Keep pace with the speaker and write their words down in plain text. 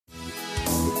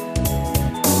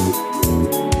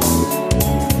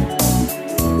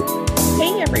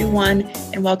everyone,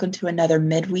 and welcome to another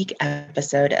midweek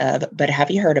episode of But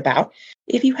Have You Heard About?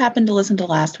 If you happened to listen to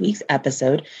last week's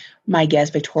episode, my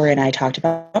guest Victoria and I talked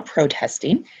about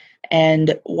protesting.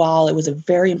 And while it was a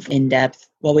very in-depth,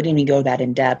 well, we didn't even go that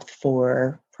in-depth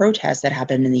for protests that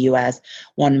happened in the U.S.,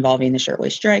 one involving the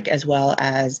shirtwaist strike, as well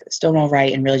as Stonewall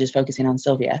Riot, and really just focusing on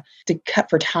Sylvia. To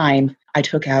cut for time, I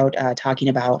took out talking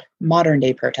about modern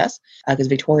day protests because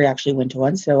Victoria actually went to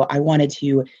one. So I wanted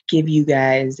to give you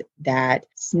guys that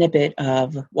snippet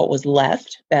of what was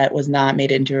left that was not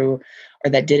made into,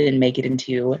 or that didn't make it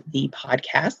into the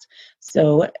podcast.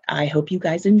 So I hope you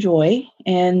guys enjoy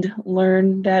and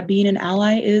learn that being an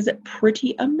ally is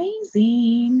pretty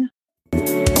amazing.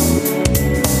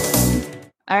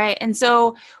 All right. And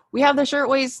so we have the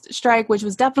shirtwaist strike, which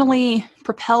was definitely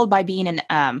propelled by being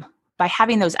by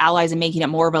having those allies and making it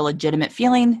more of a legitimate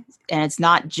feeling. And it's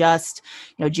not just,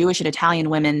 Jewish and Italian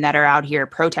women that are out here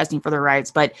protesting for their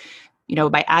rights, but,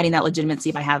 by adding that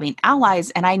legitimacy by having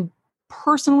allies. And I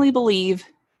personally believe,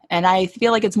 and I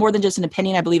feel like it's more than just an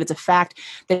opinion, I believe it's a fact,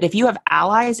 that if you have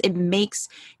allies, it makes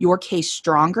your case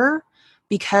stronger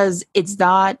because it's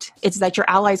that your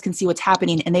allies can see what's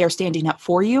happening and they are standing up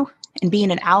for you. And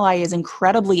being an ally is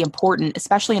incredibly important,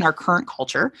 especially in our current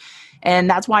culture. And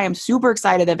that's why I'm super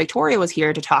excited that Victoria was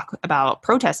here to talk about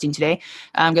protesting today,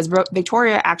 because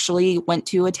Victoria actually went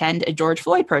to attend a George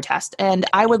Floyd protest. And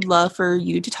I would love for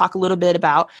you to talk a little bit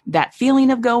about that feeling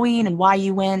of going and why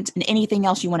you went and anything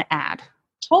else you want to add.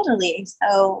 Totally.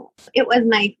 So it was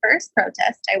my first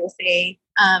protest, I will say,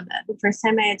 the first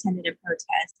time I attended a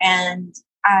protest. And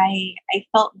I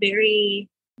felt very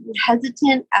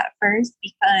hesitant at first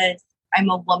because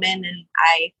I'm a woman and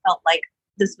I felt like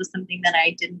this was something that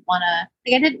I didn't want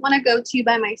to go to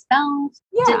by myself.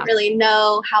 Yeah. Didn't really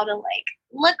know how to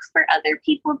look for other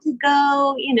people to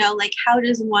go, how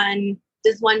does one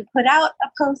put out a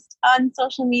post on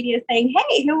social media saying,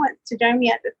 hey, who wants to join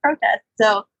me at this protest?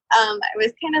 So I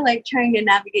was kind of trying to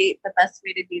navigate the best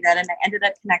way to do that. And I ended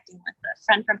up connecting with a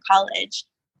friend from college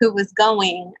who was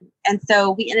going. And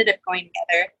so we ended up going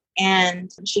together. And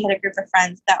she had a group of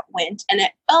friends that went, and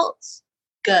it felt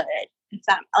good. If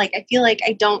that, I feel like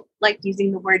I don't like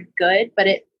using the word good, but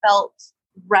it felt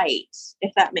right,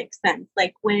 if that makes sense.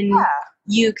 When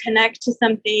you connect to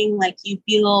something, you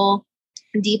feel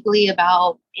deeply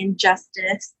about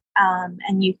injustice,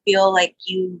 and you feel like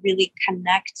you really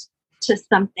connect to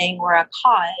something or a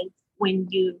cause, when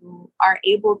you are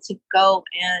able to go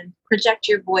and project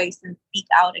your voice and speak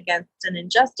out against an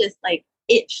injustice,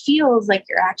 it feels like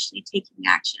you're actually taking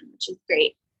action, which is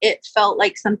great. It felt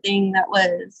like something that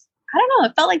was,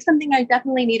 it felt like something I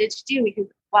definitely needed to do because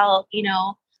while,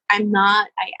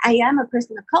 I am a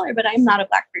person of color, but I'm not a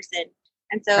Black person.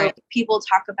 And so right. People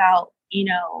talk about,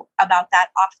 about that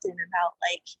often, about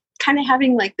kind of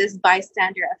having this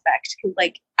bystander effect. Cause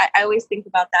I always think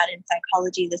about that in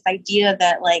psychology, this idea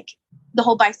that the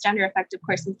whole bystander effect, of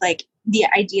course, is the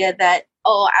idea that,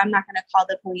 oh, I'm not going to call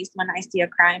the police when I see a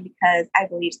crime because I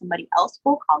believe somebody else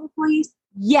will call the police.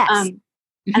 Yes.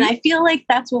 And I feel like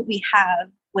that's what we have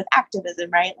with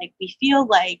activism, right? We feel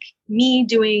like me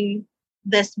doing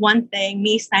this one thing,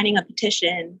 me signing a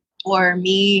petition, or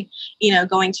me,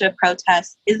 going to a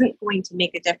protest isn't going to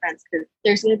make a difference because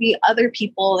there's going to be other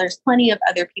people. There's plenty of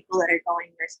other people that are going.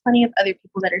 There's plenty of other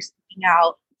people that are speaking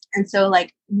out. And so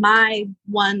my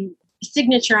one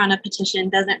signature on a petition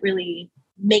doesn't really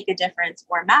make a difference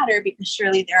or matter because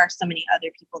surely there are so many other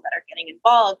people that are getting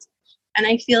involved. And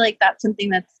I feel like that's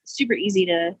something that's super easy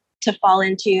to fall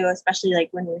into, especially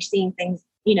when we're seeing things,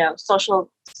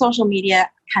 social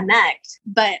media connect.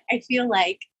 But I feel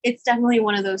like it's definitely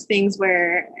one of those things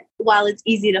where while it's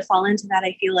easy to fall into that,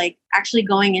 I feel like actually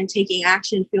going and taking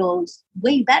action feels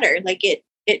way better.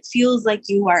 It feels like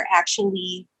you are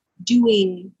actually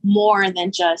doing more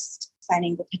than just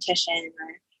signing the petition,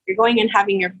 or you're going and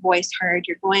having your voice heard.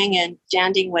 You're going and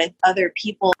standing with other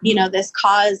people. This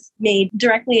cause may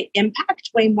directly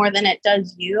impact way more than it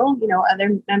does you,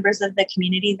 other members of the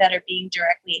community that are being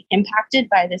directly impacted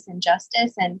by this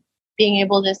injustice, and being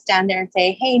able to stand there and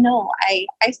say, hey, no,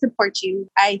 I support you.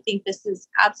 I think this is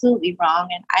absolutely wrong.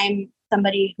 And I'm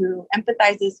somebody who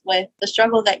empathizes with the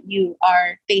struggle that you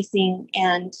are facing.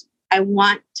 And I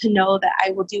want to know that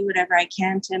I will do whatever I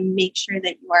can to make sure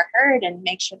that you are heard and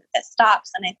make sure that that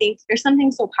stops. And I think there's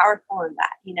something so powerful in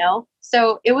that,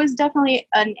 So it was definitely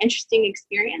an interesting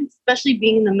experience, especially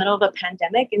being in the middle of a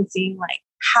pandemic and seeing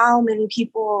how many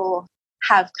people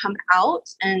have come out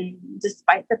and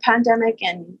despite the pandemic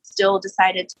and still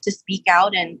decided to speak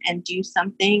out and do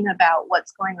something about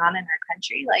what's going on in our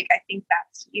country. I think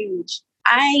that's huge.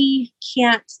 I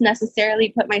can't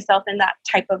necessarily put myself in that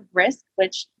type of risk,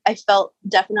 which I felt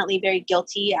definitely very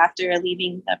guilty after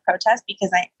leaving the protest because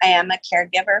I am a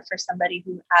caregiver for somebody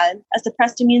who has a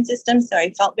suppressed immune system. So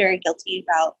I felt very guilty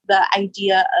about the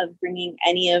idea of bringing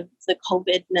any of the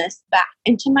COVID-ness back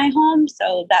into my home.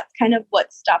 So that's kind of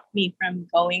what stopped me from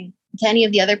going to any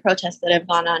of the other protests that I've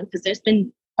gone on, because there's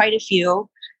been quite a few,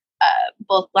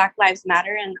 both Black Lives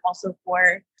Matter and also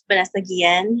for Vanessa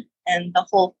Guillen and the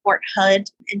whole Fort Hood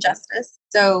injustice.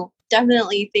 So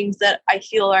definitely things that I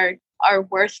feel are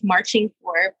worth marching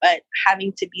for, but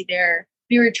having to be there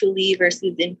virtually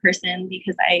versus in person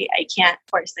because I can't,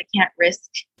 of course, I can't risk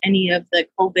any of the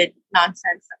COVID nonsense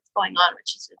that's going on,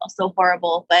 which is also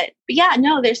horrible. But yeah,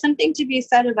 no, there's something to be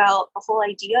said about the whole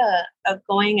idea of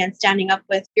going and standing up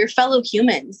with your fellow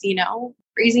humans, you know,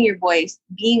 raising your voice,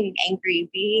 being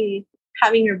angry,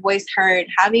 having your voice heard,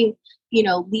 having, you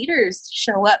know, leaders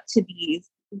show up to these.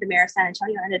 The mayor of San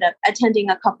Antonio ended up attending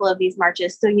a couple of these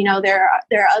marches. So, you know, there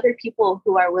are other people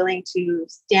who are willing to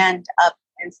stand up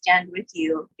and stand with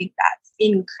you. I think that's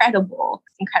incredible.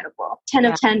 10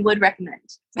 of 10 would recommend.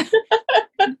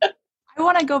 I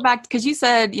want to go back because you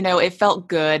said, you know, it felt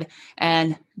good.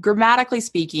 And grammatically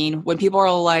speaking, when people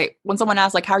are like, when someone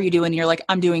asks like, how are you doing? You're like,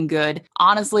 I'm doing good.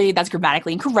 Honestly, that's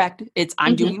grammatically incorrect. It's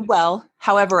I'm doing well.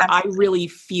 However, absolutely. I really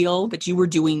feel that you were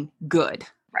doing good.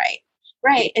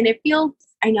 Right. And it feels,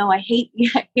 I know I hate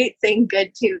saying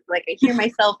good too. Like I hear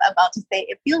myself about to say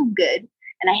it feels good.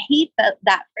 And I hate that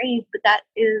phrase, but that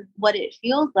is what it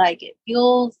feels like. It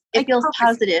feels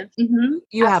positive. Mm-hmm.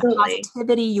 You absolutely. Have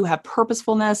positivity, you have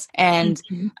purposefulness. And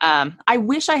I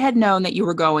wish I had known that you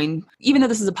were going, even though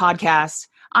this is a podcast,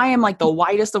 I am like the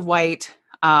whitest of white.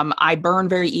 I burn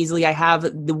very easily. I have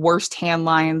the worst tan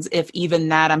lines. If even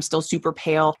that, I'm still super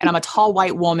pale and I'm a tall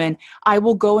white woman. I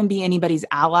will go and be anybody's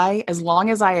ally as long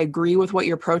as I agree with what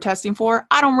you're protesting for.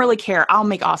 I don't really care. I'll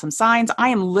make awesome signs. I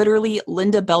am literally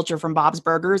Linda Belcher from Bob's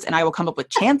Burgers and I will come up with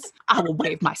chants. I will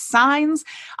wave my signs.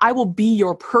 I will be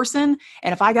your person.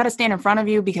 And if I got to stand in front of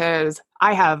you because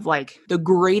I have like the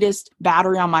greatest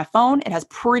battery on my phone. It has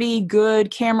pretty good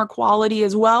camera quality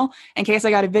as well, in case I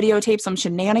got to videotape some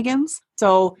shenanigans.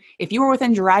 So if you were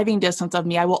within driving distance of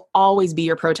me, I will always be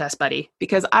your protest buddy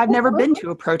because I've never been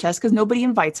to a protest because nobody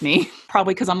invites me,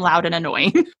 probably because I'm loud and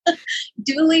annoying.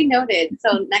 Duly noted.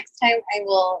 So next time I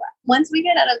will, once we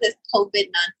get out of this COVID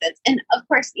nonsense, and of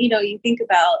course, you know, you think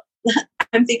about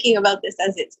I'm thinking about this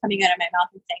as it's coming out of my mouth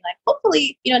and saying, like,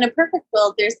 hopefully, you know, in a perfect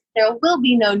world, there will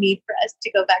be no need for us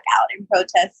to go back out and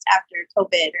protest after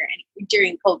COVID or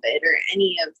during COVID or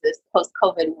any of this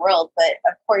post-COVID world. But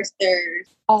of course,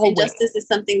 there's injustice is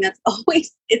something that's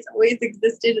always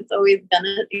existed. It's always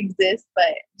gonna exist.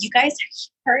 But you guys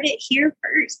heard it here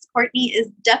first. Courtney is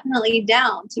definitely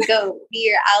down to go be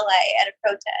your ally at a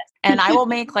protest. And I will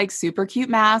make like super cute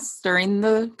masks during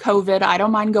the COVID. I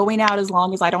don't mind going out as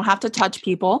long as I don't have to touch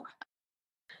people.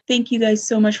 Thank you guys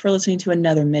so much for listening to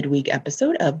another midweek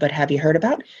episode of But Have You Heard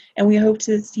About? And we hope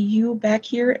to see you back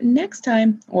here next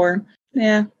time. Or,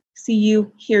 see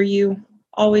you, hear you.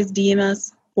 Always DM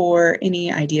us for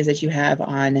any ideas that you have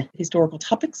on historical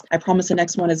topics. I promise the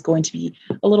next one is going to be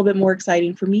a little bit more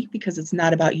exciting for me because it's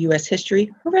not about U.S.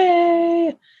 history.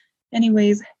 Hooray!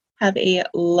 Anyways, have a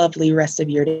lovely rest of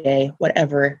your day,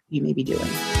 whatever you may be doing.